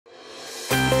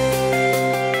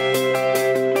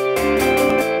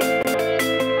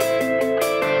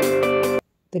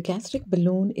The gastric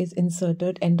balloon is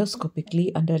inserted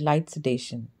endoscopically under light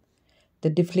sedation.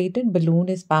 The deflated balloon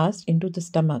is passed into the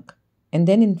stomach and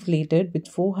then inflated with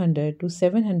 400 to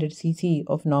 700 cc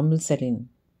of normal saline.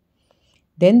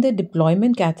 Then the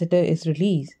deployment catheter is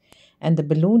released and the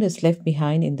balloon is left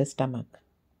behind in the stomach.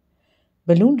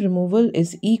 Balloon removal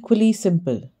is equally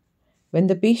simple. When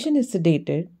the patient is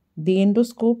sedated, the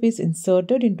endoscope is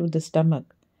inserted into the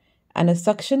stomach and a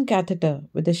suction catheter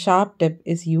with a sharp tip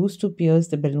is used to pierce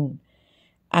the balloon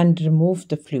and remove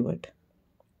the fluid.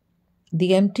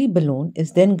 The empty balloon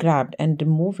is then grabbed and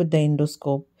removed with the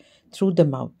endoscope through the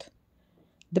mouth.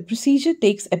 The procedure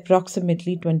takes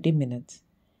approximately 20 minutes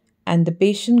and the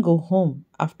patient goes home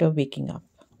after waking up.